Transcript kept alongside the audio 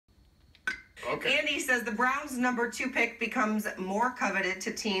Okay. Andy says the Browns' #2 pick becomes more coveted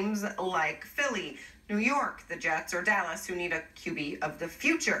to teams like Philly, New York, the Jets, or Dallas, who need a QB of the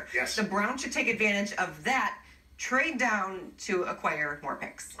future. Yes. The Browns should take advantage of that, trade down to acquire more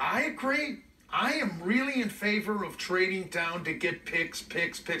picks. I agree. I am really in favor of trading down to get picks.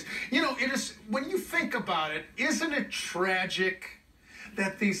 You know, it is, when you think about it, isn't it tragic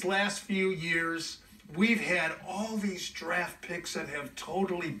that these last few years we've had all these draft picks that have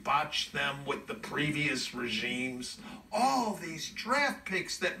totally botched them with the previous regimes? All these draft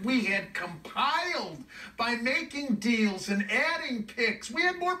picks that we had compiled by making deals and adding picks. We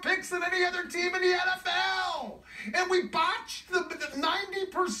had more picks than any other team in the NFL. And we botched the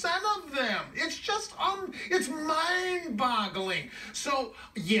 90% of them. It's just, it's mind-boggling. So,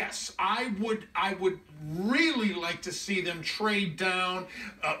 yes, I would really like to see them trade down,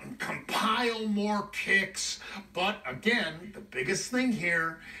 compile more picks. But again, the biggest thing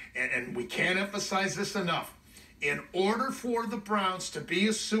here, and we can't emphasize this enough, in order for the Browns to be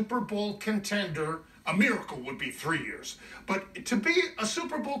a Super Bowl contender, a miracle would be 3 years. But to be a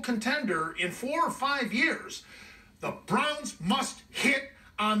Super Bowl contender in 4 or 5 years, the Browns must hit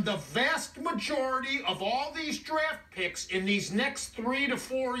on the vast majority of all these draft picks in these next 3 to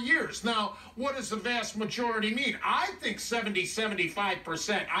 4 years. Now, what does the vast majority mean? I think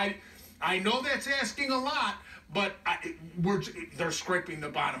 70-75%. I know that's asking a lot, but they're scraping the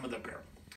bottom of the barrel.